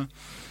is.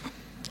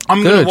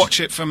 I'm going to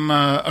watch it from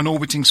an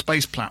orbiting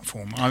space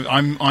platform.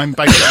 I'm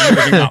basically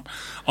living up.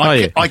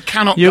 I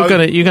cannot. You're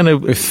going to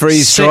with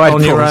freeze-dried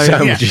on your own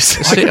sandwiches.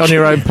 Sit on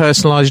your own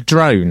personalised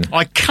drone.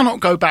 I cannot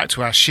go back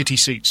to our shitty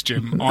seats,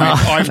 Jim.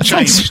 I've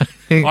changed.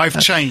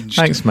 I've changed.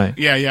 Thanks, mate.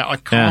 Yeah. I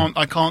can't.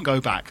 I can't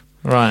go back.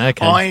 Right.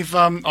 Okay.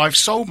 I've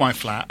sold my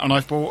flat and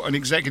I've bought an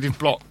executive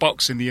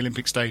box in the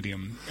Olympic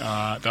Stadium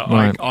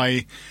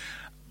that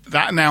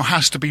now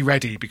has to be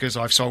ready because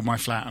I've sold my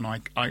flat and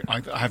I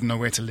have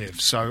nowhere to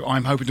live. So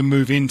I'm hoping to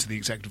move into the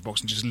executive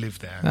box and just live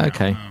there.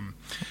 Okay.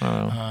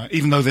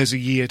 Even though there's a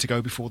year to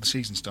go before the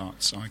season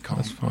starts, I can't.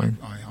 That's fine.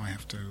 I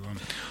have to.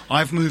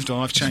 I've moved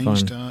on. I've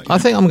changed. I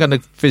think I'm going to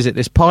visit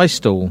this pie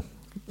stall.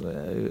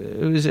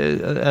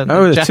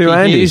 The two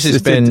Andys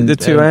has been the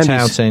two Andys.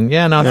 Touting.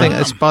 Yeah, no, I think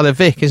it's by the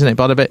Vic, isn't it?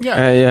 By the bit.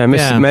 Yeah,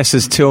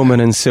 Messrs. Tillman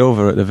and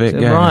Silver at the Vic.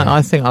 Yeah, right.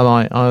 I think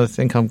I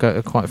think I'm going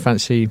to quite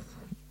fancy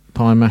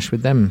pie and mash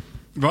with them.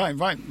 Right.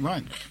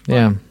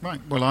 Yeah.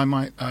 Right. Well, I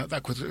might.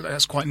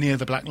 That's quite near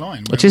the Black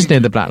Line. It is near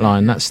the Black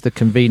Line. That's the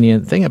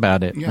convenient thing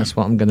about it. Yeah. That's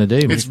what I'm going to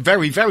do. It's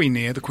very, very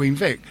near the Queen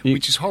Vic,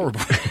 which is horrible.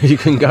 You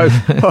can go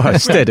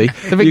steady.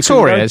 The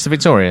Victoria. It's the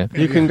Victoria.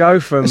 You can go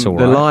from the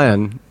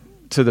Lion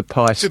to the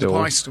pie stall. To the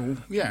pie stall,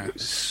 yeah.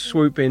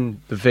 Swoop in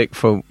the Vic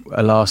for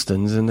a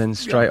Lastons and then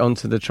straight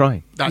onto the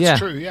train. That's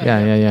true,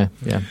 yeah.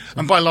 Yeah.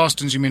 And by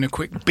Lastons, you mean a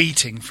quick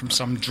beating from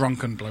some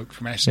drunken bloke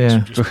from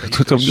Essex.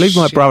 Yeah. Leave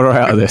my brother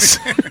out of this.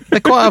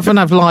 They quite often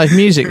have live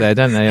music there,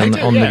 don't they, on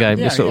the game?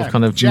 Yeah, sort of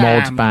kind of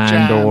mod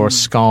band or a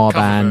ska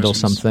band or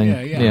something.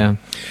 Yeah.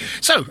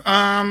 So,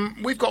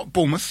 we've got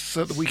Bournemouth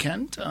at the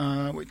weekend,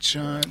 which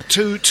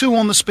two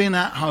on the spin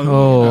at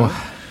home.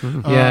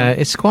 Yeah,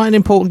 it's quite an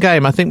important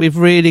game. I think we've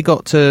really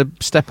got to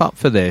step up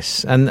for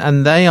this,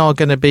 and they are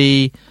going to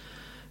be,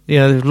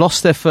 they've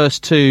lost their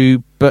first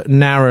two, but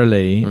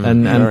narrowly,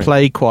 and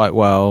play quite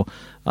well.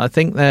 I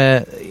think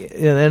they're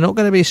not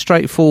going to be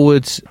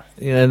straightforward.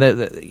 We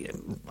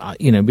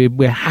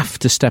have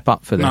to step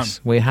up for this.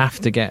 No. We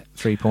have to get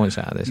 3 points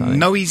out of this. I think.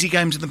 No easy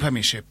games in the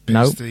Premiership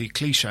is the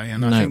cliche,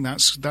 and I think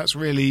that's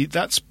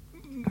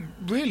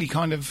really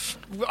kind of,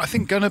 I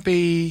think, going to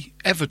be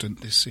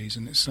evident this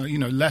season. It's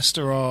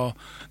Leicester are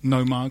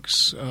no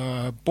mugs.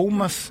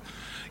 Bournemouth,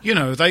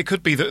 they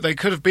could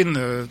have been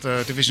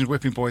the division's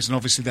whipping boys, and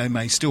obviously they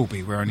may still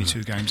be. We're only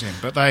 2 games in,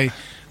 but they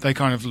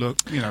kind of look,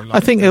 like I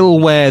think it'll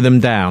wear them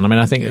down. I mean,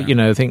 I think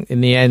I think in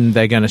the end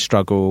they're going to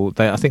struggle.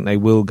 I think they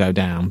will go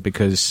down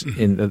because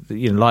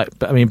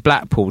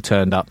Blackpool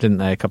turned up, didn't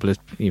they, a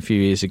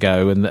few years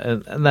ago, and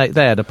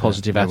they had a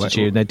positive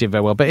attitude and they did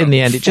very well. But in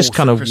the end, it just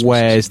kind of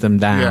wears them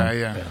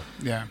down.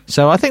 Yeah.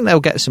 So I think they'll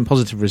get some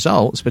positive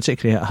results,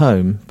 particularly at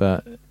home.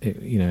 But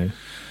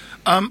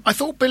I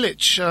thought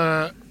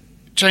Bilic.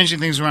 Changing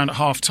things around at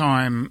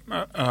half-time,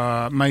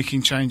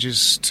 making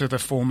changes to the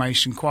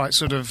formation, quite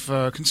sort of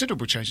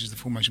considerable changes to the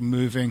formation,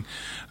 moving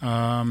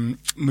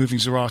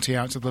Zarate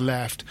out to the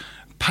left,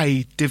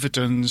 paid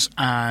dividends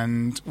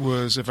and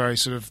was a very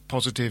sort of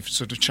positive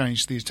sort of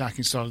change to the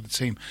attacking style of the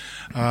team.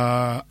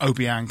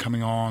 Obiang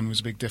coming on was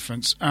a big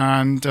difference.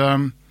 And,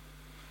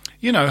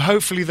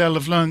 hopefully they'll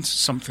have learned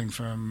something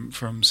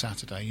from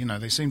Saturday.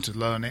 They seem to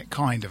learn it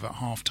kind of at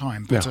half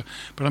time. But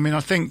I mean, I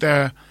think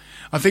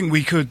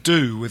we could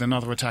do with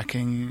another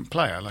attacking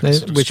player, like a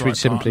sort of which we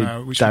simply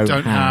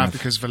don't have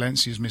because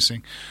Valencia's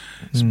missing.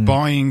 So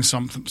buying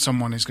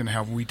someone is going to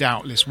help. We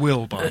doubtless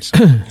will buy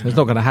someone. It's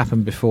not going to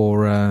happen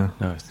before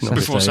Saturday.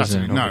 Before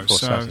Saturday, no.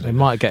 Saturday. They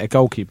might get a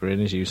goalkeeper in,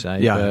 as you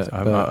say. Yeah,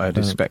 I'd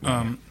expect.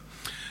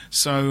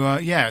 It's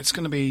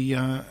going to be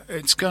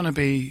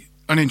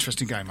an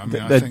interesting game. I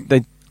mean, I think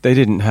they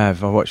didn't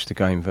have. I watched the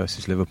game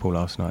versus Liverpool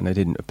last night, and they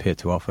didn't appear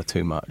to offer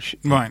too much.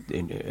 Right.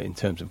 In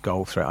terms of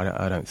goal threat,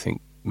 I don't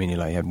think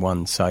Mignolet had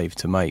one save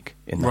to make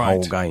in the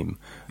whole game.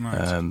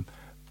 Right.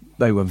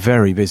 They were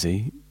very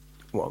busy.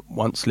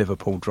 Once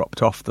Liverpool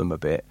dropped off them a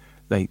bit,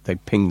 they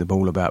pinged the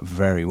ball about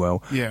very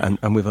well,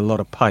 and with a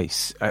lot of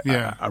pace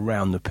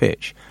around the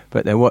pitch.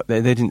 But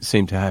they didn't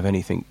seem to have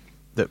anything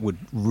that would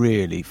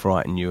really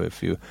frighten you.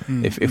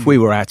 If we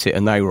were at it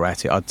and they were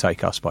at it, I'd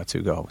take us by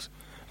 2 goals.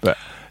 But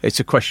it's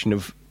a question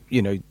of,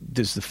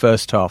 does the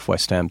first half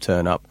West Ham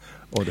turn up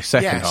or the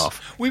second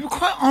half? We were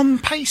quite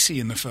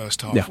unpacey in the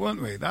first half,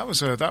 weren't we? That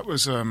was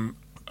a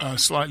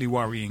slightly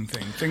worrying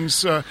thing.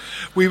 Things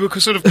we were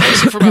sort of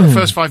pacing for about the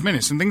first 5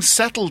 minutes, and things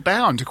settled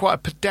down to quite a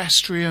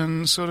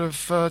pedestrian sort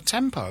of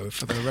tempo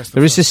for the rest.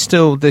 There is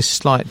still this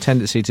slight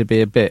tendency to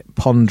be a bit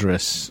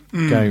ponderous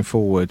going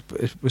forward,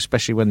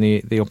 especially when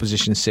the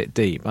opposition sit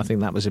deep. I think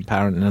that was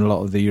apparent in a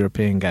lot of the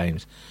European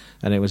games,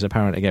 and it was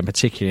apparent again,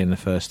 particularly in the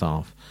first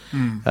half.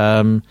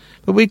 But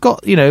we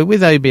got,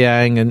 with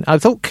Obiang, and I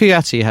thought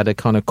Kouyaté had a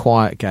kind of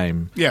quiet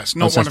game. Yes,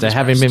 not on Saturday,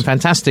 having been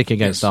fantastic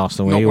against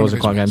Arsenal, where he was a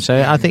quiet game.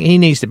 So I think he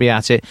needs to be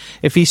at it.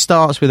 If he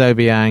starts with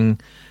Obiang,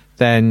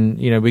 then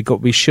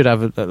we should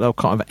have a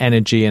kind of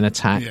energy and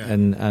attack,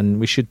 and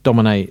we should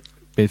dominate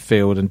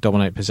midfield and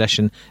dominate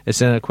possession. It's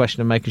then a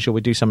question of making sure we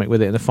do something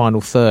with it in the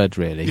final third,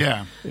 really.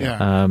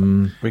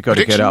 We've got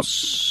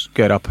to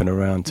get up and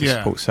around to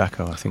support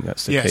Saka. I think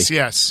that's the key.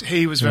 Yes,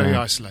 he was very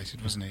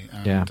isolated, wasn't he?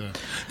 And,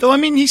 though, I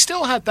mean, he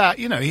still had that,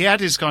 he had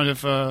his kind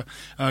of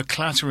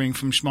clattering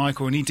from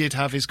Schmeichel, and he did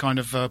have his kind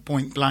of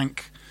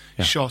point-blank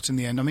shot in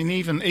the end. I mean,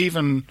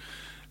 even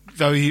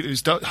though it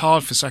was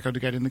hard for Saka to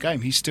get in the game,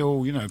 he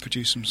still,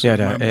 produced some. He had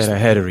a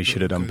header he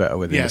should have done better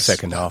with in the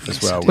second half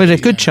as well. He had a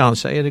good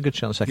chance. He had a good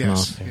chance second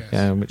half.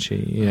 Yeah, which he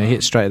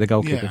hit straight at the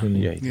goalkeeper. Didn't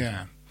he?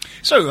 Yeah.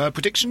 So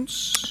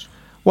predictions.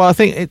 Well, I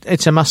think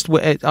it's a must.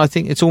 I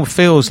think it all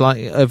feels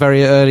like a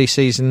very early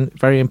season,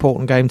 very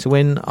important game to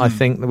win. I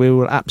think that we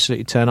will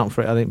absolutely turn up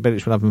for it. I think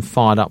Bilic will have them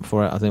fired up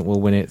for it. I think we'll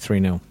win it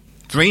 3-0.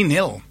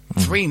 3-0.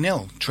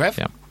 3-0. Trev.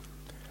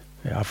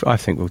 Yeah, I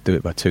think we'll do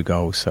it by 2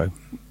 goals. So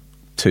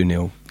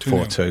 2-0,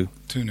 4-2,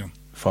 2-0,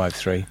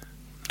 5-3.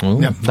 Oh,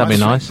 that'd be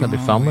nice. That'd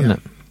be fun, wouldn't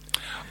it?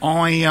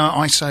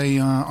 I say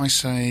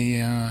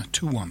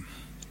 2-1.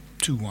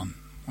 2-1. I'm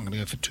going to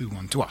go for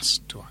 2-1 to us.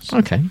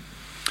 Okay.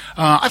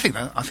 I think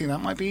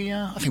that might be.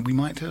 I think we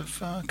might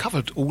have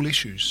covered all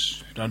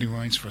issues. It only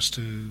remains for us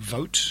to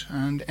vote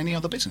and any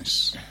other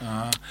business.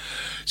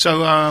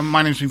 So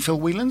my name's been Phil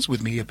Whelans.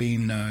 With me have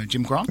been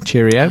Jim Grant.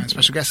 Cheerio. And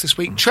special guest this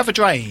week, Trevor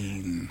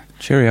Drain.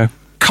 Cheerio.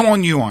 Come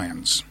on, you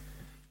Irons.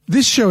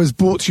 This show is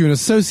brought to you in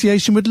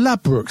association with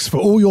Ladbrokes for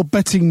all your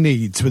betting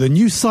needs. With a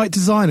new site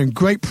design and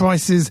great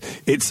prices,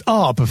 it's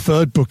our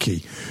preferred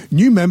bookie.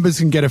 New members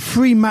can get a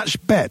free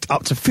match bet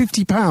up to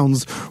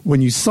 £50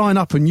 when you sign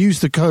up and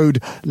use the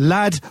code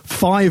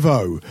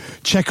LAD50.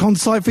 Check on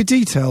site for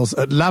details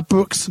at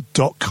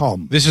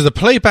ladbrokes.com. This is a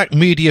Playback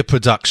Media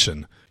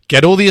production.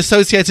 Get all the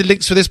associated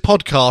links for this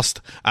podcast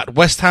at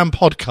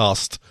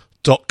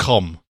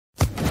westhampodcast.com.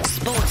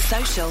 Sports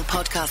Social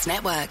Podcast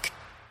Network.